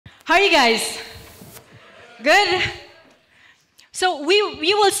How are you guys? Good? So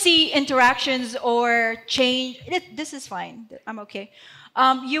we will see interactions or change. This is fine. I'm okay.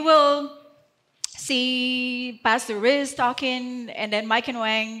 You will see Pastor Riz talking and then Mike and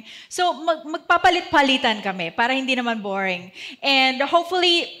Wang. So magpapalit-palitan kami para hindi naman boring. And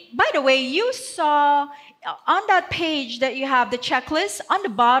hopefully, by the way, you saw on that page that you have the checklist, on the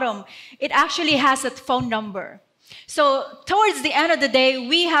bottom, it actually has a phone number. So towards the end of the day,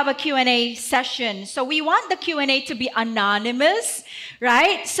 we have a Q&A session. So we want the Q&A to be anonymous,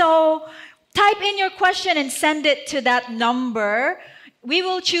 right? So type in your question and send it to that number. We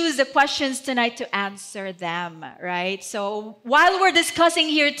will choose the questions tonight to answer them, right? So while we're discussing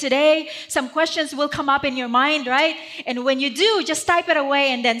here today, some questions will come up in your mind, right? And when you do, just type it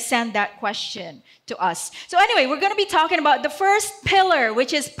away and then send that question to us. So anyway, we're going to be talking about the first pillar,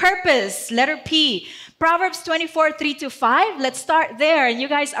 which is purpose, letter P. Proverbs 24, 3-5. Let's start there. And you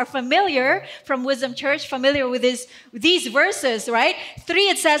guys are familiar from Wisdom Church, familiar with these verses, right? 3,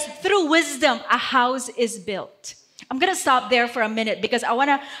 it says, through wisdom, a house is built. I'm going to stop there for a minute because I want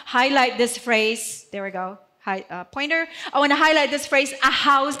to highlight this phrase. There we go. Pointer. I want to highlight this phrase, a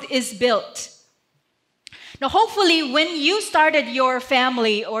house is built. Now, hopefully, when you started your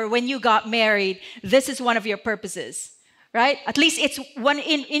family or when you got married, this is one of your purposes, right? At least it's one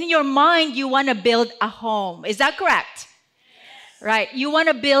in your mind, you want to build a home. Is that correct? Yes. Right. You want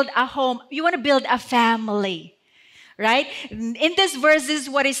to build a home. You want to build a family. Right? In this verse, this is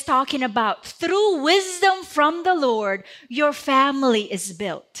what it's talking about. Through wisdom from the Lord, your family is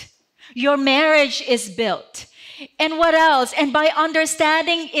built. Your marriage is built. And what else? And by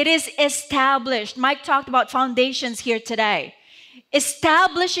understanding, it is established. Mike talked about foundations here today.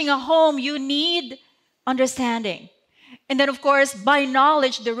 Establishing a home, you need understanding. And then, of course, by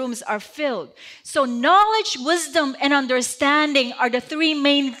knowledge, the rooms are filled. So knowledge, wisdom, and understanding are the 3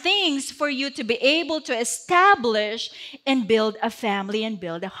 main things for you to be able to establish and build a family and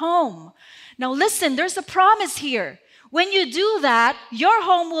build a home. Now listen, there's a promise here. When you do that, your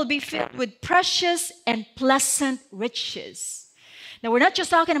home will be filled with precious and pleasant riches. Now, we're not just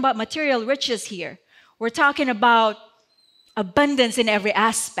talking about material riches here. We're talking about abundance in every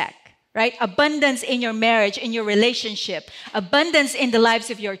aspect. Right? Abundance in your marriage, in your relationship, abundance in the lives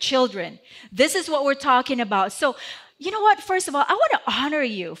of your children. This is what we're talking about. So, you know what? First of all, I want to honor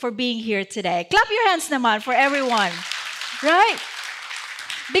you for being here today. Clap your hands naman for everyone. Right?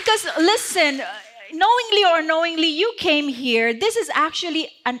 Because listen, knowingly or unknowingly, you came here. This is actually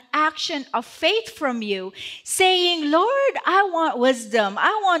an action of faith from you, saying, Lord, I want wisdom,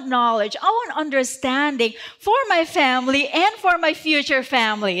 I want knowledge, I want understanding for my family and for my future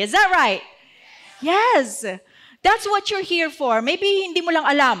family. Is that right? Yes. That's what you're here for. Maybe hindi mo lang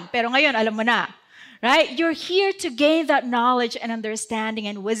alam, pero ngayon alam mo na. Right? You're here to gain that knowledge and understanding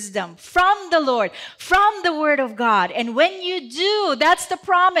and wisdom from the Lord, from the Word of God. And when you do, that's the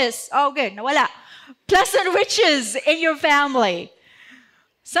promise. Oh, good. Nawala. Pleasant riches in your family.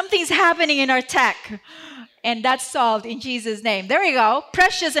 Something's happening in our tech. And that's solved in Jesus' name. There we go.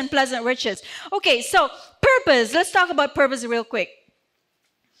 Precious and pleasant riches. Okay, so purpose. Let's talk about purpose real quick.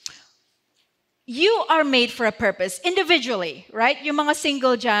 You are made for a purpose individually, right? Yung mga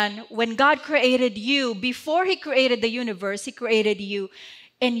single dyan, when God created you, before He created the universe, He created you,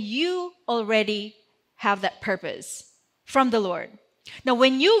 and you already have that purpose from the Lord. Now,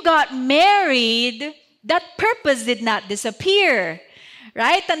 when you got married, that purpose did not disappear,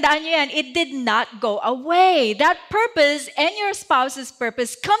 right? Tandaan nyo yan, it did not go away. That purpose and your spouse's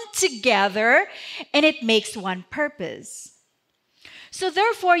purpose come together and it makes one purpose. So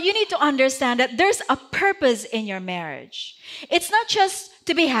therefore, you need to understand that there's a purpose in your marriage. It's not just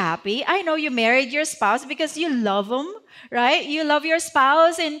to be happy. I know you married your spouse because you love them, right? You love your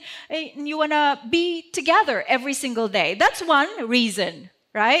spouse and you want to be together every single day. That's one reason,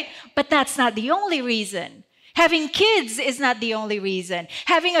 right? But that's not the only reason. Having kids is not the only reason.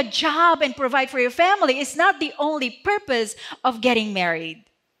 Having a job and provide for your family is not the only purpose of getting married.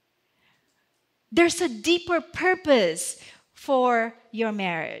 There's a deeper purpose for your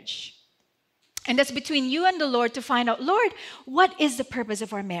marriage. And that's between you and the Lord to find out, Lord, what is the purpose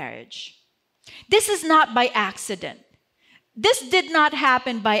of our marriage? This is not by accident. This did not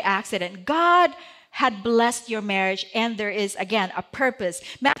happen by accident. God had blessed your marriage and there is, again, a purpose.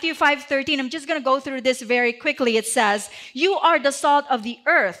 Matthew 5:13, I'm just going to go through this very quickly. It says, you are the salt of the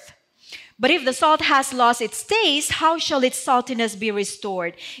earth. But if the salt has lost its taste, how shall its saltiness be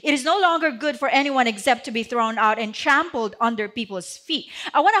restored? It is no longer good for anyone except to be thrown out and trampled under people's feet.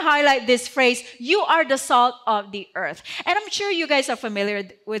 I want to highlight this phrase, you are the salt of the earth. And I'm sure you guys are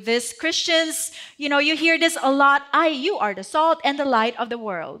familiar with this. Christians, you hear this a lot. You are the salt and the light of the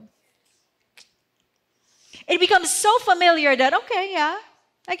world. It becomes so familiar that, okay, yeah,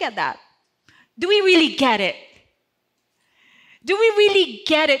 I get that. Do we really get it? Do we really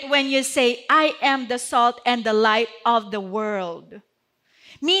get it when you say, I am the salt and the light of the world?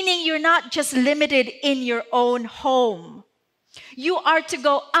 Meaning you're not just limited in your own home. You are to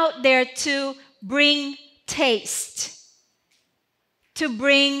go out there to bring taste, to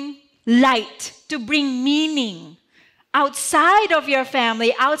bring light, to bring meaning outside of your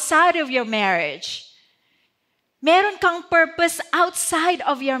family, outside of your marriage. Meron kang purpose outside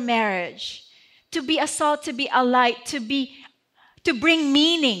of your marriage. To be a salt, to be a light, to bring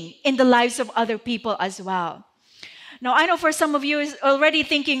meaning in the lives of other people as well. Now, I know for some of you is already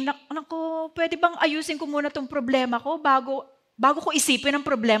thinking, Nako, pwede bang ayusin ko muna tong problema ko bago ko isipin ang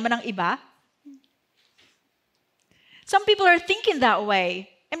problema ng iba? Some people are thinking that way.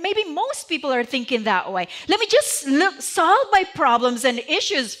 And maybe most people are thinking that way. Let me just solve my problems and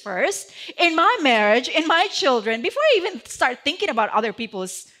issues first in my marriage, in my children, before I even start thinking about other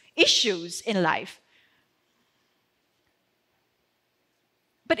people's issues in life.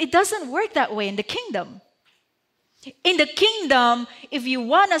 But it doesn't work that way in the kingdom. In the kingdom, if you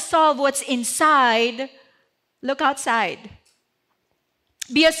want to solve what's inside, look outside.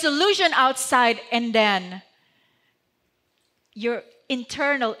 Be a solution outside, and then your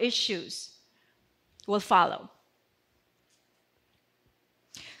internal issues will follow.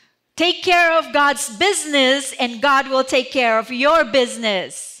 Take care of God's business, and God will take care of your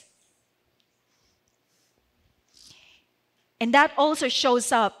business. And that also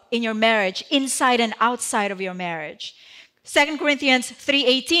shows up in your marriage, inside and outside of your marriage. 2 Corinthians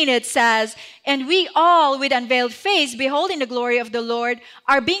 3:18, it says, and we all with unveiled face, beholding the glory of the Lord,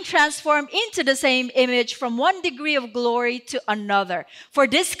 are being transformed into the same image from one degree of glory to another. For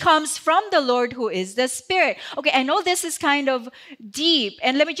this comes from the Lord who is the Spirit. Okay, I know this is kind of deep.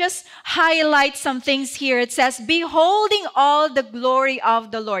 And let me just highlight some things here. It says, beholding all the glory of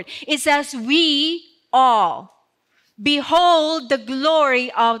the Lord. It says, we all. Behold the glory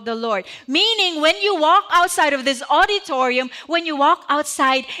of the Lord. Meaning, when you walk outside of this auditorium, when you walk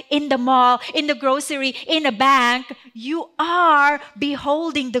outside in the mall, in the grocery, in a bank, you are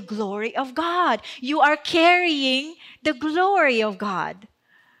beholding the glory of God. You are carrying the glory of God.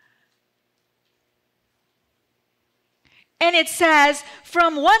 And it says,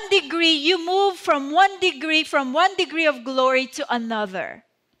 from one degree, you move from one degree of glory to another.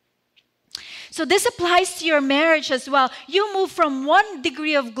 So this applies to your marriage as well. You move from one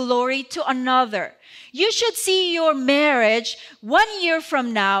degree of glory to another. You should see your marriage 1 year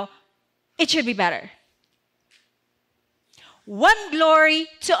from now, it should be better. One glory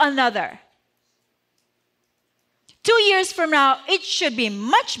to another. 2 years from now, it should be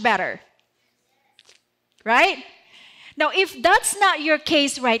much better. Right? Now, if that's not your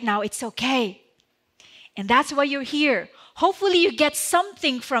case right now, it's okay. And that's why you're here. Hopefully you get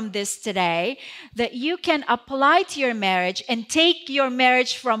something from this today that you can apply to your marriage and take your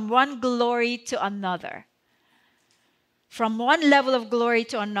marriage from one glory to another. From one level of glory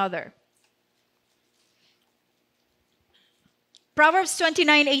to another. Proverbs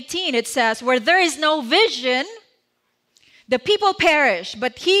 29:18, it says, where there is no vision, the people perish,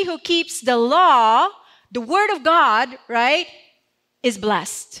 but he who keeps the law, the word of God, right, is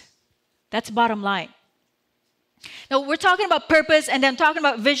blessed. That's bottom line. Now, we're talking about purpose and then talking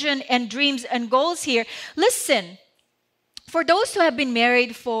about vision and dreams and goals here. Listen, for those who have been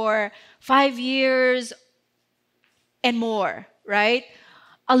married for 5 years and more, right?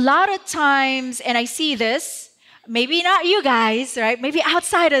 A lot of times, and I see this, maybe not you guys, right? Maybe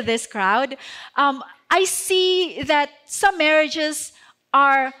outside of this crowd, I see that some marriages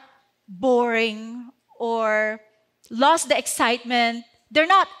are boring or lost the excitement. They're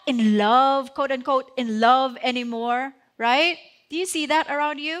not in love, quote unquote, in love anymore, right? Do you see that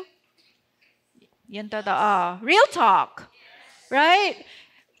around you? Yan totoo. Real talk, right?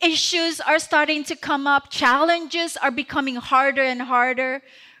 Issues are starting to come up. Challenges are becoming harder and harder,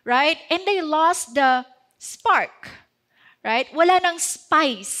 right? And they lost the spark, right? Wala nang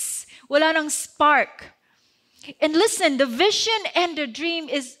spice. Wala nang spark. And listen, the vision and the dream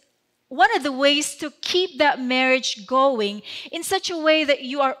is one of the ways to keep that marriage going in such a way that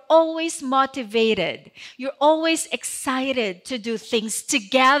you are always motivated. You're always excited to do things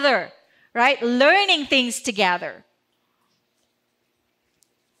together, right? Learning things together.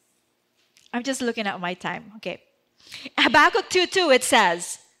 I'm just looking at my time. Okay. Habakkuk 2:2, it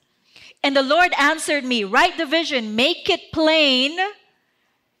says, and the Lord answered me, write the vision, make it plain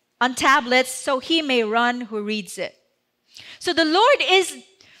on tablets so he may run who reads it. So the Lord is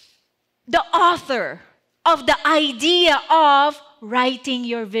the author of the idea of writing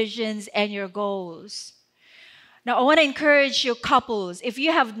your visions and your goals. Now, I want to encourage you couples, if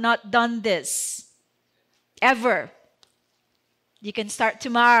you have not done this ever, you can start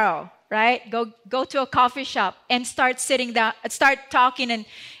tomorrow, right? Go to a coffee shop and start sitting down, start talking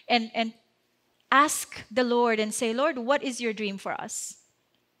and ask the Lord and say, Lord, what is your dream for us?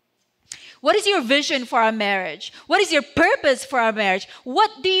 What is your vision for our marriage? What is your purpose for our marriage? What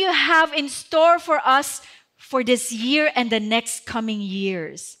do you have in store for us for this year and the next coming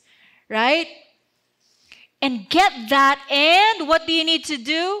years? Right? And get that, and what do you need to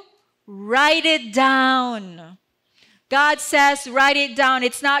do? Write it down. God says, write it down.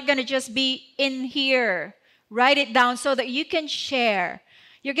 It's not going to just be in here. Write it down so that you can share.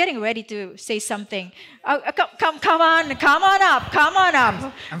 You're getting ready to say something. Come on up.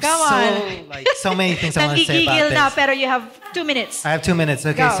 So many things I want to say about this. Na, pero you have 2 minutes. I have 2 minutes.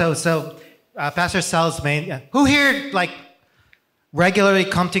 Okay, Go. so Pastor Sal's who here regularly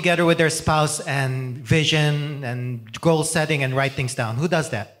come together with their spouse and vision and goal setting and write things down? Who does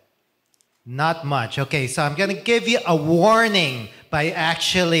that? Not much. Okay, so I'm going to give you a warning by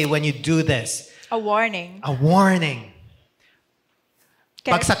actually when you do this. A warning. A warning.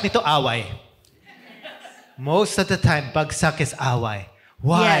 Okay. Bagsak nito away. Most of the time, bagsak is away.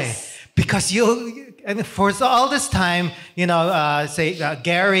 Why? Yes. Because for all this time,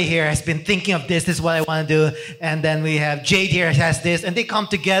 Gary here has been thinking of this is what I want to do. And then we have Jade here has this. And they come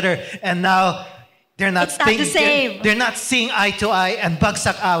together and now they're not thinking. It's not the same. They're not seeing eye to eye and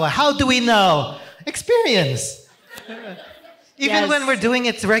bagsak awa. How do we know? Experience. Even when we're doing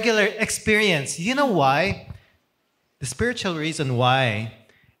it regular experience. You know why? The spiritual reason why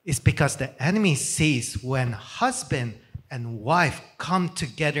is because the enemy sees when husband and wife come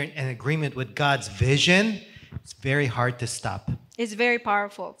together in agreement with God's vision, it's very hard to stop. It's very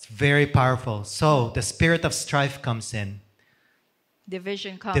powerful. It's very powerful. So the spirit of strife comes in.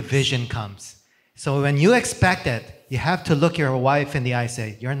 Division comes. Division comes. So when you expect it, you have to look your wife in the eye and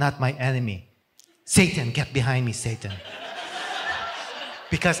say, you're not my enemy. Satan, get behind me, Satan.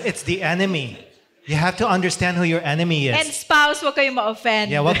 Because it's the enemy. You have to understand who your enemy is. And spouse, wag kayong ma-offend.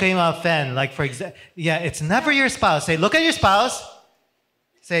 Yeah, wag kayong ma-offend. Like for example, it's never your spouse. Say, look at your spouse.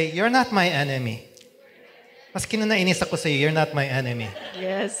 Say, you're not my enemy. Maski na nainis ako sa'yo, you're not my enemy.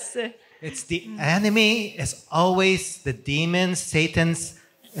 Yes. It's the enemy is always the demons, Satan's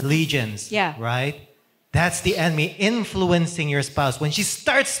legions. Yeah. Right? That's the enemy influencing your spouse. When she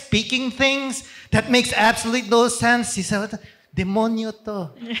starts speaking things that makes absolutely no sense, she says, demonyo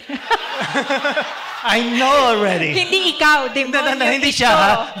to. I know already. Hindi ikaw, demonyo. No, hindi siya,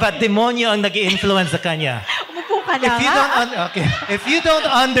 ha? But demonyo ang nag-i-influence sa kanya. Umupo ka na, If you don't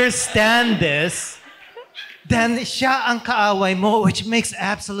understand this, then siya ang kaaway mo, which makes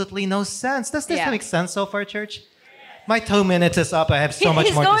absolutely no sense. Does this make sense so far, church? My 2 minutes is up. I have so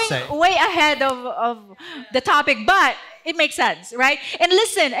much more to say. He's going way ahead of the topic, but it makes sense, right? And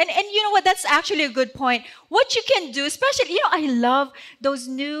listen, and you know what? That's actually a good point. What you can do, especially, I love those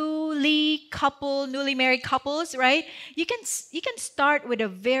newly married couples, right? You can start with a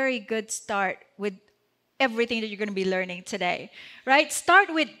very good start with everything that you're going to be learning today, right?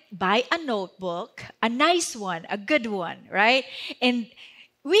 Start with buy a notebook, a nice one, a good one, right? And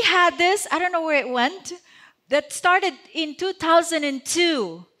we had this, I don't know where it went, that started in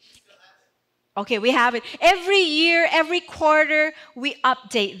 2002. Okay, we have it. Every year, every quarter, we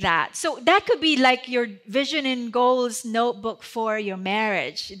update that. So that could be like your vision and goals notebook for your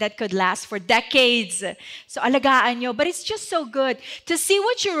marriage. That could last for decades. So alagaan nyo. But it's just so good to see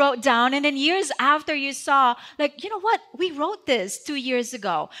what you wrote down. And then years after you saw, like, you know what? We wrote this 2 years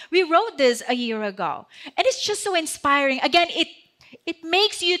ago. We wrote this a year ago. And it's just so inspiring. Again, it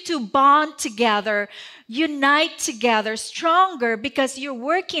makes you to bond together, unite together, stronger because you're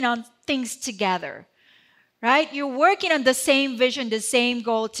working on things together, right? You're working on the same vision, the same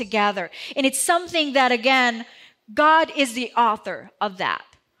goal together. And it's something that, again, God is the author of that,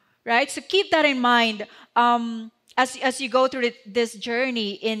 right? So keep that in mind as you go through this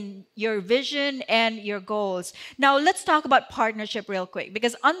journey in your vision and your goals. Now, let's talk about partnership real quick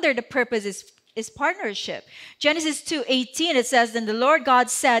because under the purpose is partnership. Genesis 2:18, it says, then the Lord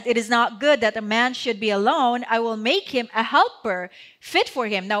God said, it is not good that a man should be alone. I will make him a helper fit for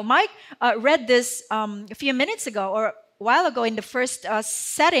him. Now, Mike read this a few minutes ago or a while ago in the first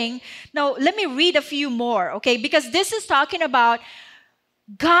setting. Now, let me read a few more, okay? Because this is talking about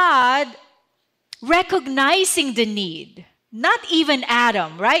God recognizing the need. Not even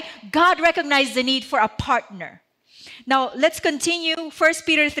Adam, right? God recognized the need for a partner. Now, let's continue. 1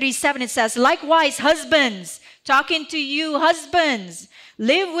 Peter 3:7, it says, likewise, husbands, talking to you husbands,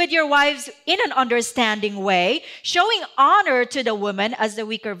 live with your wives in an understanding way, showing honor to the woman as the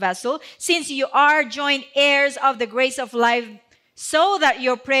weaker vessel, since you are joint heirs of the grace of life, so that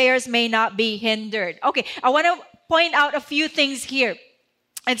your prayers may not be hindered. Okay, I want to point out a few things here.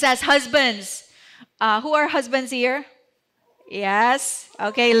 It says husbands. Who are husbands here? Yes.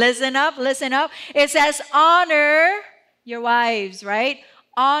 Okay, listen up, listen up. It says honor your wives, right?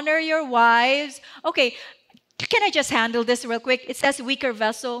 Honor your wives. Okay, can I just handle this real quick? It says weaker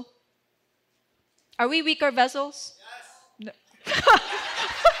vessel. Are we weaker vessels? Yes. No.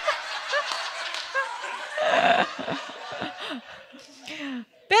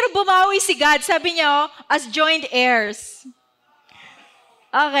 Pero bumawi si God, sabi niya, as joint heirs.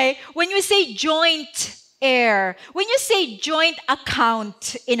 Okay, when you say joint heir, when you say joint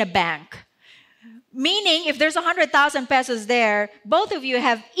account in a bank, meaning if there's 100,000 pesos there, both of you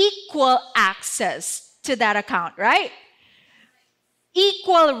have equal access to that account, right?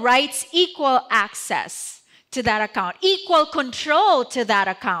 Equal rights, equal access to that account, equal control to that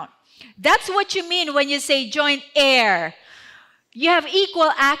account. That's what you mean when you say joint heir. You have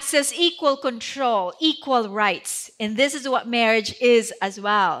equal access, equal control, equal rights. And this is what marriage is as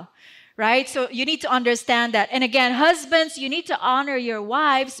well, right? So you need to understand that. And again, husbands, you need to honor your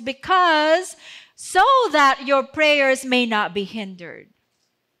wives because so that your prayers may not be hindered.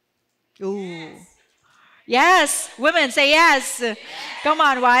 Ooh. Yes. Women, say yes. Yes. Come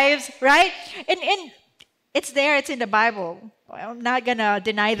on, wives, right? And it's there, it's in the Bible. I'm not going to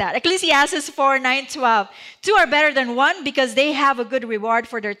deny that. Ecclesiastes 4:9-12. Two are better than one because they have a good reward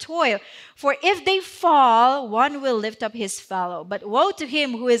for their toil. For if they fall, one will lift up his fellow. But woe to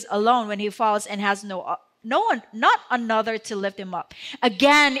him who is alone when he falls and has no one, not another to lift him up.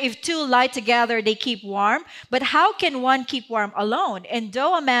 Again, if two lie together, they keep warm. But how can one keep warm alone? And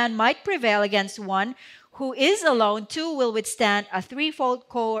though a man might prevail against one who is alone, two will withstand. A threefold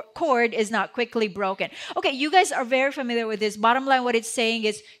cord is not quickly broken. Okay, you guys are very familiar with this. Bottom line, what it's saying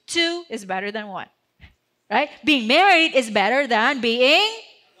is two is better than one, right? Being married is better than being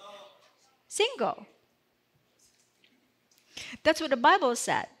single. That's what the Bible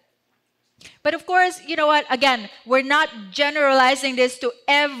said. But of course, you know what? Again, we're not generalizing this to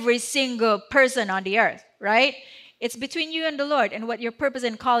every single person on the earth, right? It's between you and the Lord and what your purpose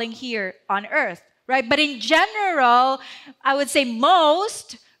and calling here on earth. Right? But in general, I would say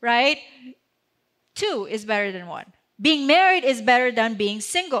most, right? Two is better than one. Being married is better than being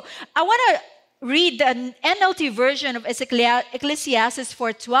single. I want to read the NLT version of Ecclesiastes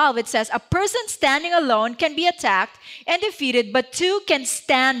 4:12. It says, a person standing alone can be attacked and defeated, but two can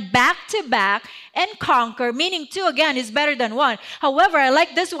stand back to back and conquer, meaning two, again, is better than one. However, I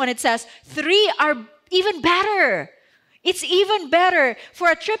like this one. It says, three are even better. It's even better,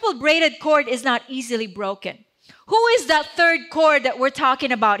 for a triple braided cord is not easily broken. Who is that third cord that we're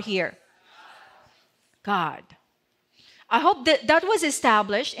talking about here? God. I hope that was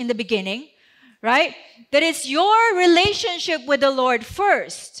established in the beginning, right? That it's your relationship with the Lord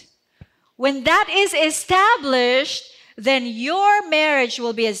first. When that is established, then your marriage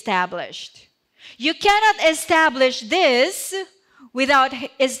will be established. You cannot establish this without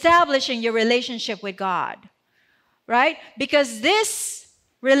establishing your relationship with God. Right? Because this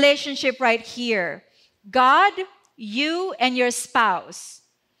relationship right here, God, you, and your spouse,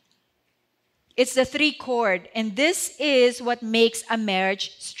 it's the three cord. And this is what makes a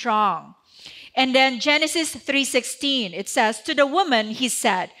marriage strong. And then Genesis 3:16, it says, to the woman, he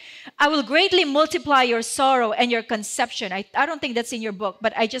said, I will greatly multiply your sorrow and your conception. I don't think that's in your book,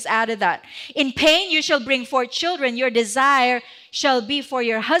 but I just added that. In pain you shall bring forth children. Your desire shall be for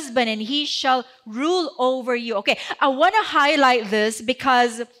your husband, and he shall rule over you. Okay, I want to highlight this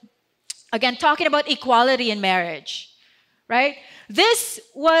because, again, talking about equality in marriage, right? This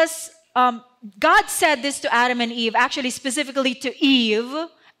was, God said this to Adam and Eve, actually specifically to Eve,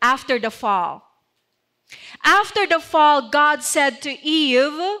 after the fall. After the fall, God said to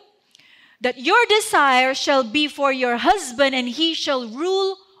Eve that your desire shall be for your husband and he shall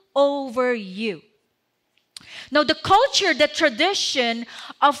rule over you. Now, the culture, the tradition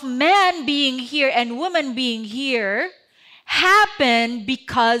of man being here and woman being here happened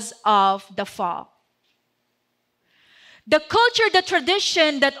because of the fall. The culture, the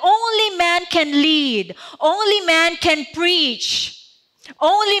tradition that only man can lead, only man can preach,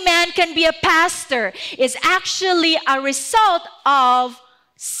 only man can be a pastor is actually a result of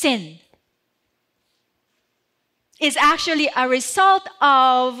sin. Is actually a result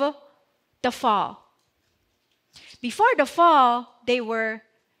of the fall. Before the fall, they were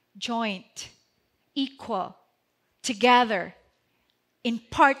joint, equal, together in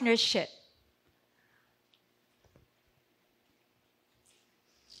partnership.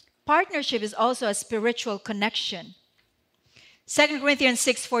 Partnership is also a spiritual connection. 2 Corinthians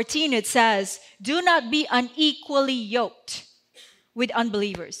 6:14, it says, "Do not be unequally yoked with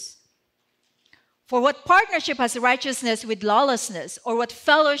unbelievers. For what partnership has righteousness with lawlessness, or what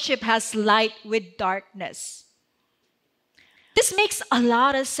fellowship has light with darkness?" This makes a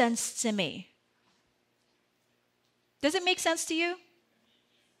lot of sense to me. Does it make sense to you?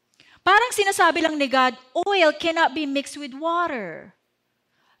 Parang sinasabi lang ni God, oil cannot be mixed with water.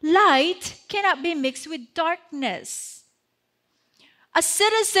 Light cannot be mixed with darkness. A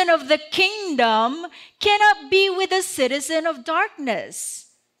citizen of the kingdom cannot be with a citizen of darkness.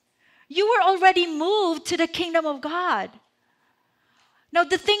 You were already moved to the kingdom of God. Now,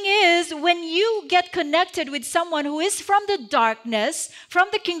 the thing is, when you get connected with someone who is from the darkness, from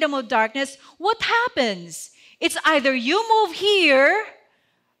the kingdom of darkness, what happens? It's either you move here,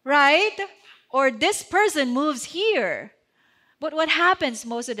 right? Or this person moves here. But what happens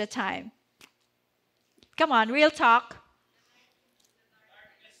most of the time? Come on, real talk.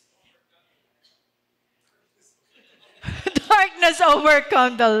 Darkness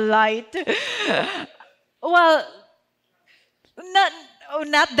overcome the light. Well,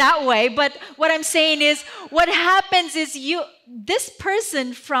 not that way, but what I'm saying is, what happens is this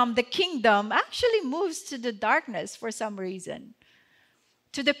person from the kingdom actually moves to the darkness for some reason.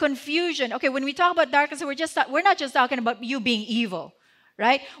 To the confusion. Okay, when we talk about darkness, we're not just talking about you being evil,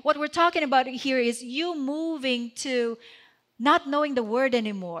 right? What we're talking about here is you moving to not knowing the word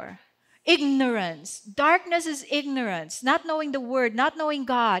anymore. Ignorance. Darkness is ignorance. Not knowing the word, not knowing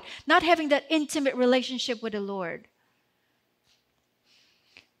God, not having that intimate relationship with the Lord.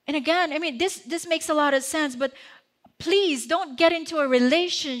 And again, I mean, this makes a lot of sense, but please don't get into a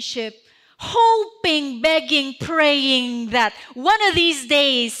relationship hoping, begging, praying that one of these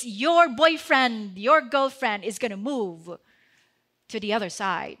days your boyfriend, your girlfriend is going to move to the other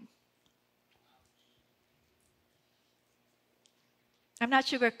side. I'm not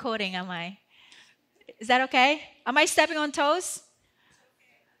sugarcoating, am I? Is that okay? Am I stepping on toes?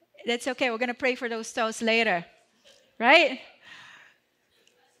 That's okay. We're going to pray for those toes later. Right?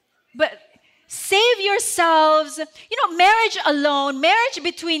 But save yourselves. You know, marriage alone, marriage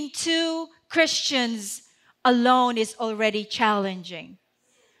between two Christians alone is already challenging.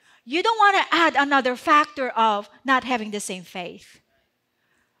 You don't want to add another factor of not having the same faith.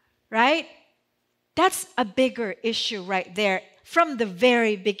 Right? That's a bigger issue right there from the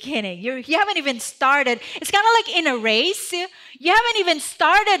very beginning. You haven't even started. It's kind of like in a race. You haven't even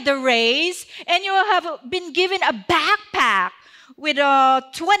started the race, and you have been given a backpack with a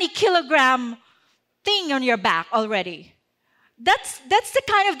 20-kilogram thing on your back already. That's the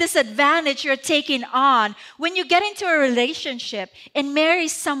kind of disadvantage you're taking on when you get into a relationship and marry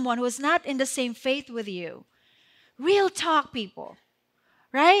someone who is not in the same faith with you. Real talk, people.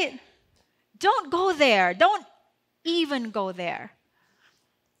 Right? Don't go there. Don't even go there.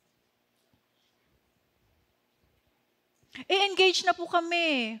 Engage na po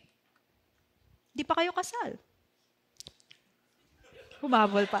kami. Di pa kayo kasal.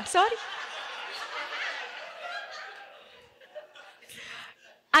 Humabol pa. Sorry.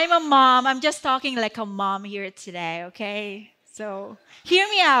 I'm a mom. I'm just talking like a mom here today, okay? So, hear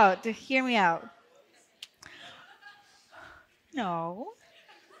me out. Hear me out. No.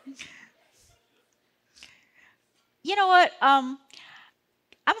 You know what? I'm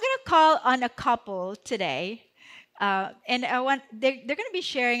going to call on a couple today. And they're going to be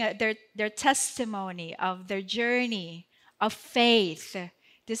sharing their testimony of their journey of faith.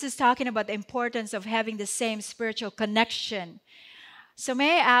 This is talking about the importance of having the same spiritual connection. So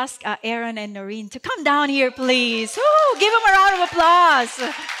may I ask Aaron and Noreen to come down here, please. Woo, give them a round of applause.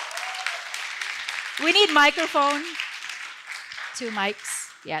 We need microphone. 2 mics.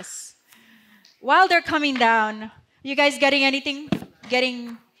 Yes. While they're coming down, you guys getting anything?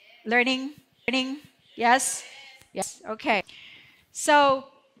 Learning? Yes? Yes. Okay. So,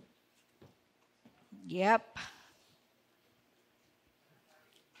 yep.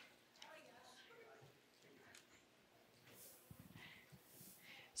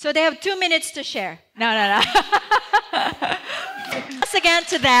 So they have 2 minutes to share. No. Once again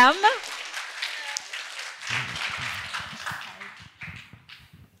to them.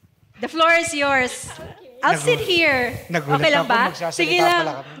 The floor is yours. I'll sit here. Okay lang ba? Sige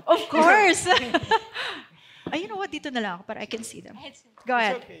lang. Of course. You know what? Dito na lang ako para I can see them. Go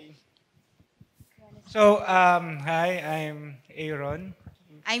ahead. Okay. So, hi, I'm Aaron.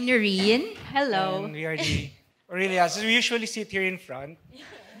 I'm Noreen. Hello. And we are the Aurelias. We usually sit here in front.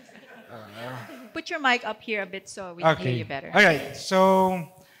 Put your mic up here a bit so we can hear you better. All right. So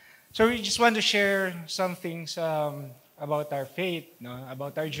we just want to share some things about our faith, no?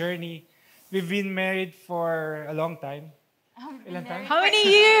 About our journey. We've been married for a long time. Ilan time? How many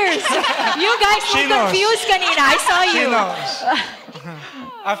years? You guys She were knows. confused kanina. I saw She you. knows.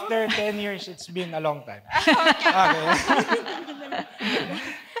 After 10 years, it's been a long time. Okay.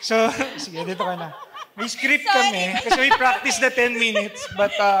 So, sige, dito ka na. May script kami kasi we practice the 10 minutes.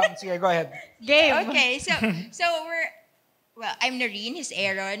 But, sige, go ahead. Game. Okay, so I'm Noreen, he's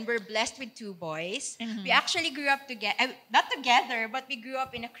Aaron. We're blessed with 2 boys. We actually grew up together, not together, but we grew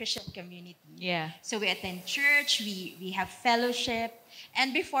up in a Christian community. Yeah. So we attend church, we have fellowship,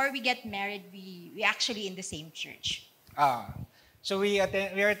 and before we get married, we actually in the same church. So we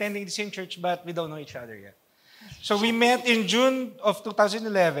are attending the same church, but we don't know each other yet. So we met in June of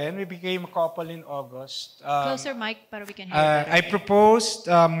 2011. We became a couple in August. Closer mic para we can hear you better. I proposed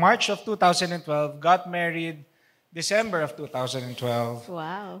March of 2012, got married December of 2012.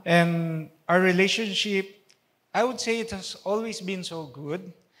 Wow. And our relationship, I would say it has always been so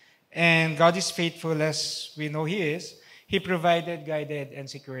good. And God is faithful as we know He is. He provided, guided, and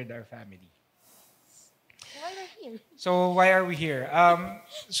secured our family. Why we're here? So why are we here?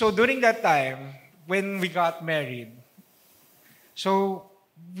 So during that time, when we got married, so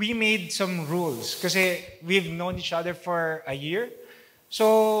we made some rules kasi we've known each other for a year.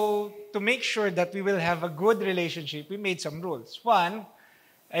 So to make sure that we will have a good relationship, we made some rules. One,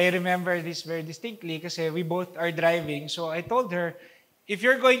 I remember this very distinctly kasi we both are driving. So I told her, if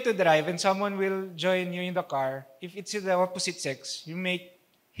you're going to drive and someone will join you in the car, if it's the opposite sex, you make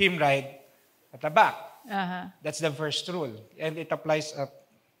him ride at the back. That's the first rule. And it applies, of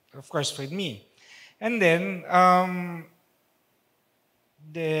course, with me. And then, ano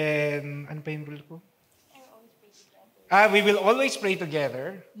pa yung rule ko? We will always pray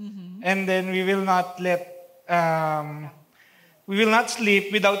together. And then we will not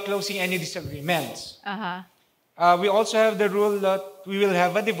sleep without closing any disagreements. We also have the rule that we will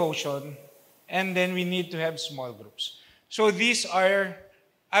have a devotion, and then we need to have small groups. So these are,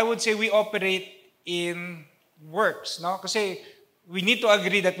 I would say, we operate in works, no? Kasi we need to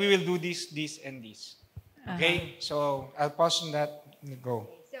agree that we will do this, this, and this. Okay? So I'll pause on that and go.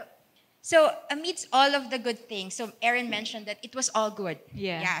 So amidst all of the good things, so Aaron mentioned that it was all good.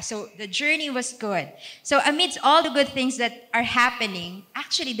 Yeah. So the journey was good. So amidst all the good things that are happening,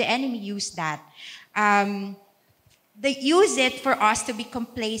 actually the enemy used that. They use it for us to be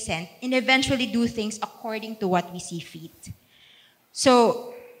complacent and eventually do things according to what we see fit.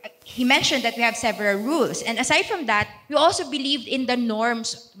 So he mentioned that we have several rules. And aside from that, we also believed in the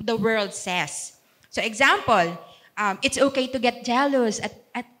norms the world says. So example, it's okay to get jealous.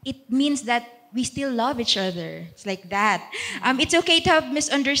 It means that we still love each other. It's like that. It's okay to have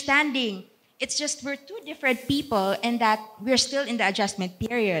misunderstanding. It's just we're 2 different people and that we're still in the adjustment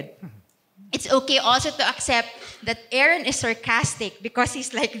period. It's okay also to accept that Aaron is sarcastic because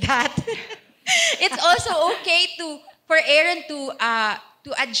he's like that. It's also okay for Aaron to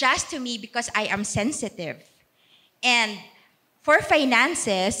adjust to me because I am sensitive. And for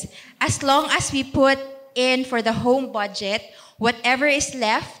finances, as long as we put in for the home budget, whatever is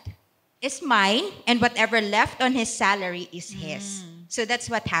left is mine, and whatever left on his salary is his. So that's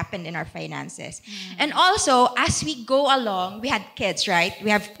what happened in our finances. And also, as we go along, we had kids, right?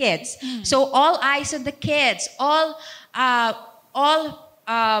 We have kids. So all eyes on the kids, all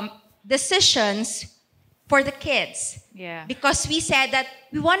decisions for the kids. Yeah. Because we said that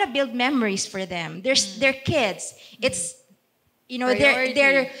we want to build memories for them. They're kids. It's,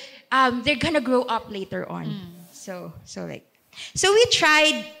 they're gonna grow up later on. So we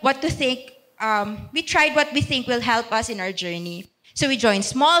tried what to think. We tried what we think will help us in our journey. So we joined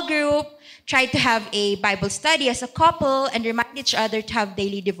small group, tried to have a Bible study as a couple, and remind each other to have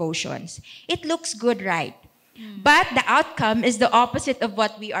daily devotions. It looks good, right? But the outcome is the opposite of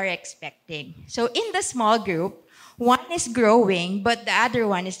what we are expecting. So in the small group, one is growing, but the other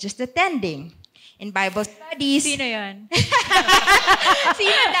one is just attending. In Bible studies... Sino yan?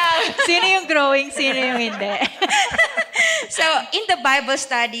 Sino daw? Sino yung growing, sino yung hindi? So, in the Bible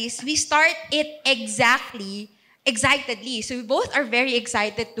studies, we start it excitedly. So, we both are very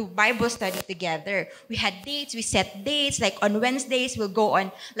excited to Bible study together. We had dates, we set dates. Like on Wednesdays, we'll go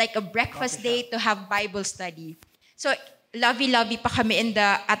on like a breakfast date to have Bible study. So, lovey-lovey pa kami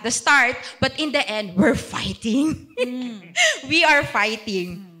at the start, but in the end, we're fighting. We are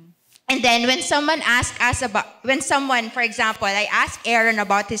fighting. And then when someone asks us for example, I ask Aaron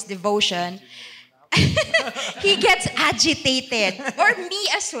about his devotion, he gets agitated. Or me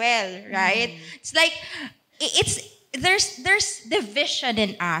as well, right? It's like, there's division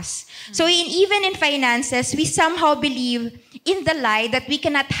in us. So even in finances, we somehow believe in the lie that we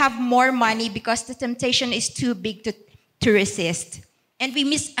cannot have more money because the temptation is too big to resist. And we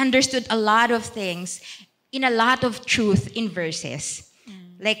misunderstood a lot of things in a lot of truth in verses.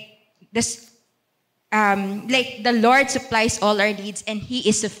 Like this, like the Lord supplies all our needs and He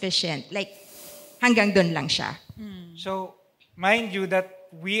is sufficient. Like hanggang dun lang siya. So, mind you that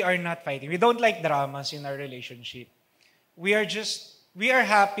we are not fighting. We don't like dramas in our relationship. We are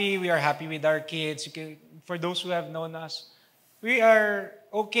happy. We are happy with our kids. For those who have known us, we are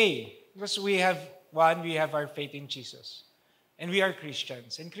okay because we have our faith in Jesus. And we are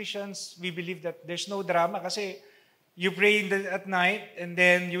Christians. And Christians, we believe that there's no drama kasi you pray at night and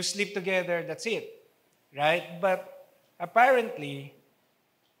then you sleep together, that's it. Right? But apparently,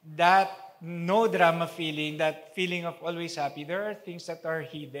 that no drama feeling, that feeling of always happy, there are things that are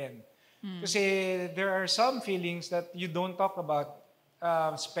hidden. Kasi there are some feelings that you don't talk about,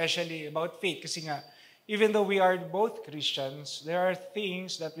 especially about faith. Kasi nga, even though we are both Christians, there are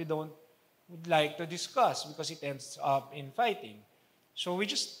things that we don't would like to discuss because it ends up in fighting. So we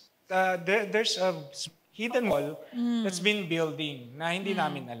just, there's a hidden wall that's been building na hindi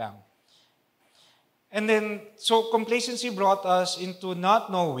namin alam. And then, so complacency brought us into not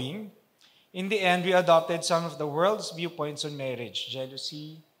knowing. In the end, we adopted some of the world's viewpoints on marriage.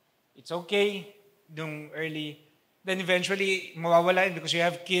 Jealousy, it's okay, nung early. Then eventually, mawawala yun because you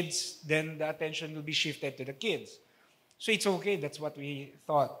have kids, then the attention will be shifted to the kids. So it's okay, that's what we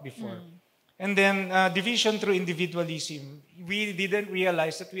thought before. And then division through individualism. We didn't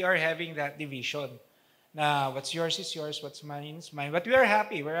realize that we are having that division. Na what's yours is yours, what's mine is mine. But we are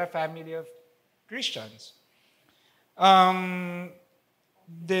happy. We're a family of Christians. Then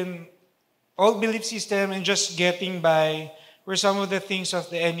all belief system and just getting by were some of the things of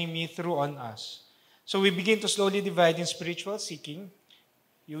the enemy threw on us. So we begin to slowly divide in spiritual seeking.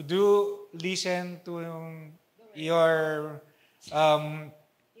 You do listen to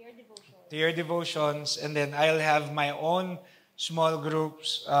your devotions, and then I'll have my own small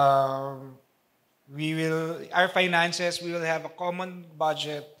groups. Our finances, we will have a common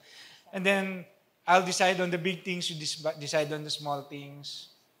budget, and then I'll decide on the big things, you decide on the small things,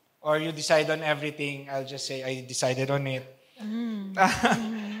 or you decide on everything. I'll just say, I decided on it.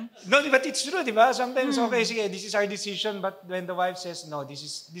 No, but it's true, di ba? Sometimes, okay, sige, this is our decision, but when the wife says, no,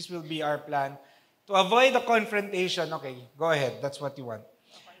 this will be our plan. To avoid the confrontation, okay, go ahead, that's what you want.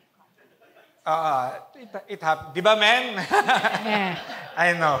 It happened. Di ba, men?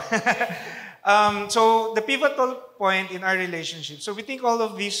 I know. So, the pivotal point in our relationship. So, we think all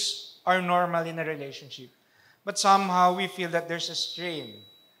of these are normal in a relationship. But somehow, we feel that there's a strain.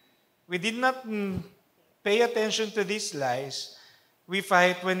 We did not pay attention to these lies. We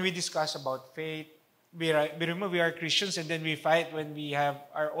fight when we discuss about faith. We are Christians, and then we fight when we have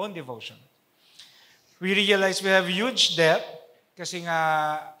our own devotion. We realize we have huge debt kasi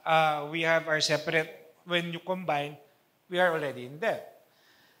nga we have our separate, when you combine, we are already in debt.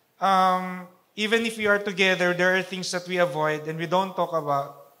 Even if we are together, there are things that we avoid and we don't talk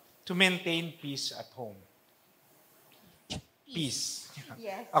about to maintain peace at home. Peace.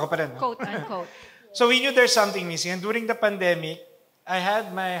 Yes. Ako pa rin. Quote unquote. So we knew there's something missing. And during the pandemic, I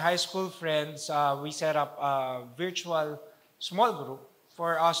had my high school friends, we set up a virtual small group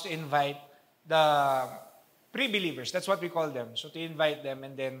for us to invite the pre-believers. That's what we call them. So to invite them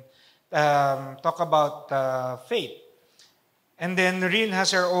and then talk about faith. And then Rin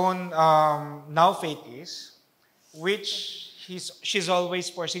has her own Now Faith Is, which she's always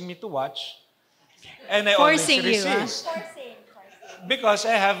forcing me to watch. And I Forcing always you, huh? resist. Because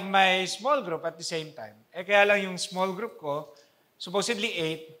I have my small group at the same time. Kaya lang yung small group ko, supposedly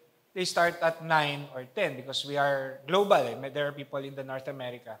 8, they start at 9 or 10 because we are global. There are people in the North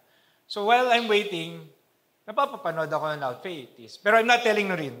America. So while I'm waiting, napapapanood ako ng Now Faith Is. Pero I'm not telling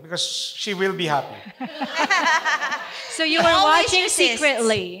Noreen because she will be happy. So you were Always watching resist.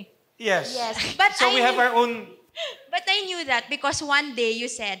 secretly. Yes. Yes. But So we have our own... But I knew that because one day you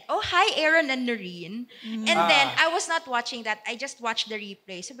said, oh, hi, Aaron and Noreen. And then I was not watching that. I just watched the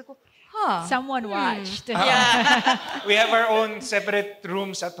replay. So I go, huh. Someone watched. Yeah. We have our own separate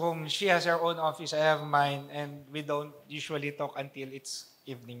rooms at home. She has her own office. I have mine. And we don't usually talk until it's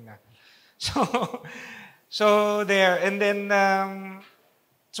evening na. So there. And then,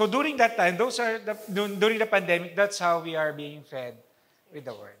 so during that time, during the pandemic, that's how we are being fed with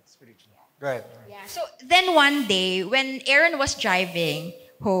the word spiritually. Go ahead. Yeah. So then one day, when Aaron was driving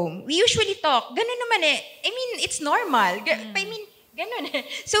home, we usually talk. Ganun naman eh. I mean, it's normal. I mean, ganun eh.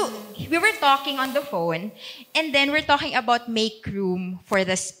 So we were talking on the phone, and then we're talking about make room for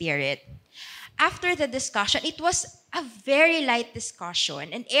the Spirit. After the discussion, it was a very light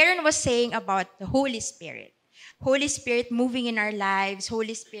discussion. And Aaron was saying about the Holy Spirit. Holy Spirit moving in our lives,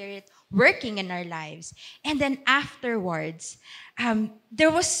 Holy Spirit working in our lives. And then afterwards,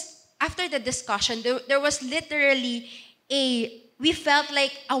 after the discussion, there was literally we felt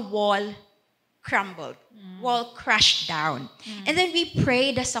like a wall crumbled, wall crashed down. And then we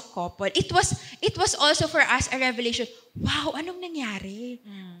prayed as a couple. It was also for us a revelation. Wow, anong nangyari?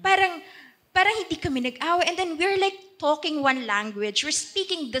 Parang hindi kami nag-away. And then we're like talking one language. We're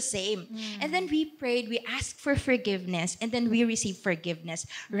speaking the same. And then we prayed, we asked for forgiveness, and then we received forgiveness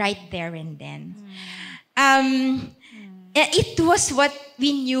right there and then. It was what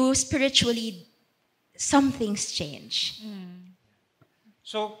we knew spiritually, some things change.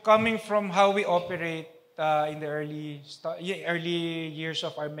 So coming from how we operate in the early years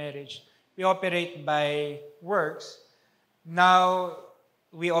of our marriage, we operate by works. Now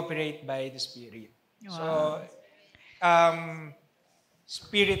we operate by the Spirit. Wow. So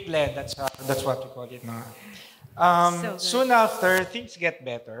Spirit-led, that's what we call it now. So soon after, things get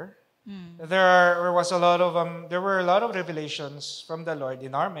better. There were a lot of revelations from the Lord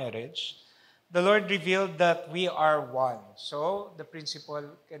in our marriage. The Lord revealed that we are one. So the principle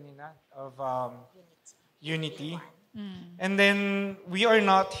kanina of unity. And then we are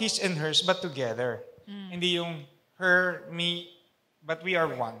not his and hers, but together. Hindi yung her, me, but we are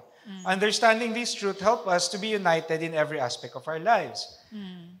one. Understanding this truth help us to be united in every aspect of our lives.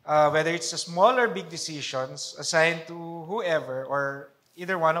 Whether it's a small or big decisions assigned to whoever or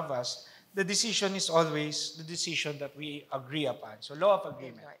either one of us, the decision is always the decision that we agree upon. So law of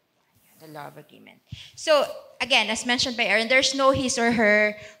agreement. The law of agreement. So again, as mentioned by Aaron, there's no his or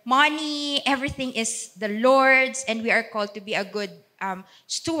her. Money, everything is the Lord's, and we are called to be a good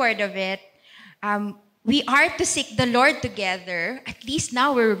steward of it. We are to seek the Lord together. At least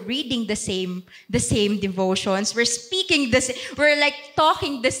now we're reading the same devotions. We're speaking we're like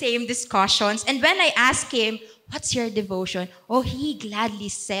talking the same discussions. And when I ask him, "What's your devotion?" Oh, he gladly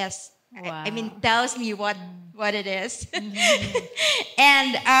says. Wow. I mean, tells me what it is.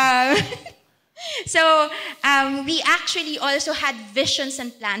 And so we actually also had visions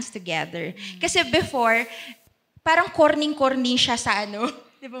and plans together. Kasi before, parang corning siya sa ano,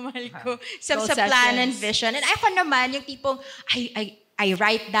 di ba mahal ko? Sa plan and vision. And ako naman, yung tipong, I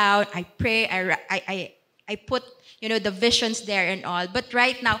write down, I pray, I put, the visions there and all. But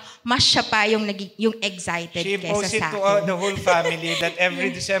right now, mas siya pa yung excited She kesa imposed it sa to akin. the whole family that every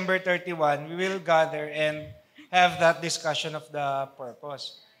December 31, we will gather and have that discussion of the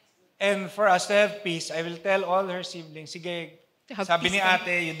purpose. And for us to have peace, I will tell all her siblings, sige, sabi ni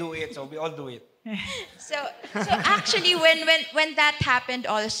ate, you do it, so we all do it. So actually, when that happened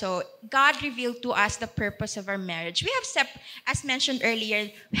also, God revealed to us the purpose of our marriage. We have, as mentioned earlier,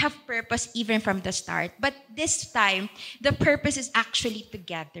 we have purpose even from the start. But this time, the purpose is actually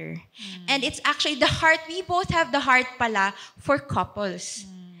together. And it's actually the heart. We both have the heart pala for couples.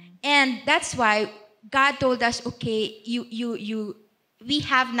 And that's why God told us, okay, we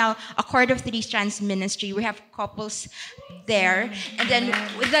have now a _3 strands ministry. We have couples there. And then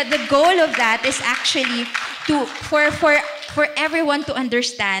the goal of that is actually for everyone to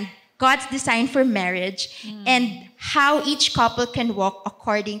understand God's design for marriage and how each couple can walk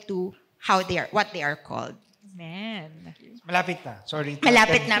according to what they are called. Man. Malapit na. Sorry.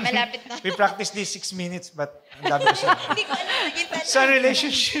 Malapit na. We practiced this 6 minutes, but ang dami ko siya. Some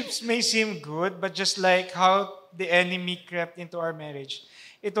relationships may seem good, but just like how the enemy crept into our marriage,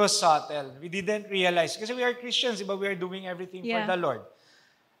 it was subtle. We didn't realize. Because we are Christians, but we are doing everything for the Lord.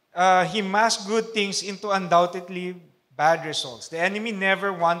 He masked good things into undoubtedly bad results. The enemy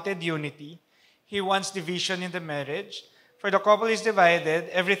never wanted unity. He wants division in the marriage. For the couple is divided,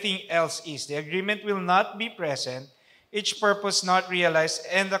 everything else is. The agreement will not be present, each purpose not realized,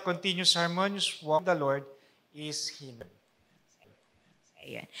 and the continuous harmonious walk with the Lord is hindered.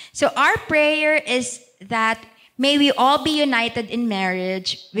 So our prayer is that may we all be united in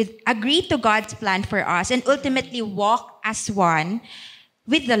marriage, agree to God's plan for us, and ultimately walk as one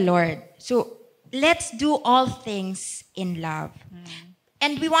with the Lord. So let's do all things in love.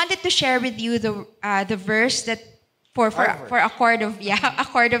 And we wanted to share with you the verse that for a cord of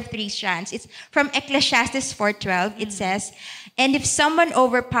 3 strands. It's from Ecclesiastes 4:12. It says, "And if someone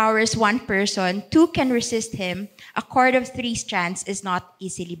overpowers one person, 2 can resist him. A cord of 3 strands is not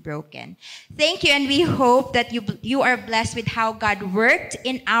easily broken." Thank you, and we hope that you are blessed with how God worked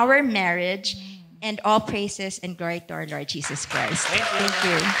in our marriage. And all praises and glory to our Lord Jesus Christ. Thank you. Thank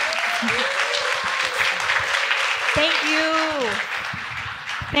you. Thank you.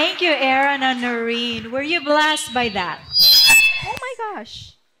 Thank you, Aaron and Noreen. Were you blessed by that? Oh my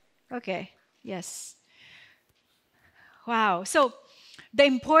gosh. Okay. Yes. Wow. So the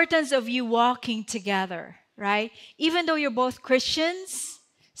importance of you walking together, right? Even though you're both Christians,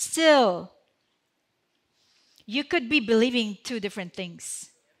 still, you could be believing two different things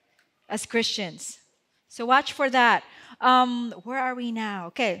as Christians. So watch for that. Where are we now?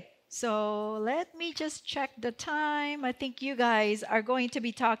 Okay. So let me just check the time. I think you guys are going to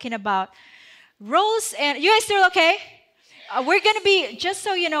be talking about roles, and you guys still okay? We're going to be, just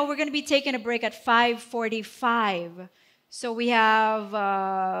so you know, we're going to be taking a break at 5:45. So we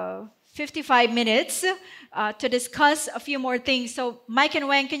have 55 minutes to discuss a few more things. So Mike and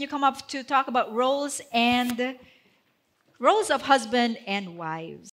Wang, can you come up to talk about roles of husband and wives?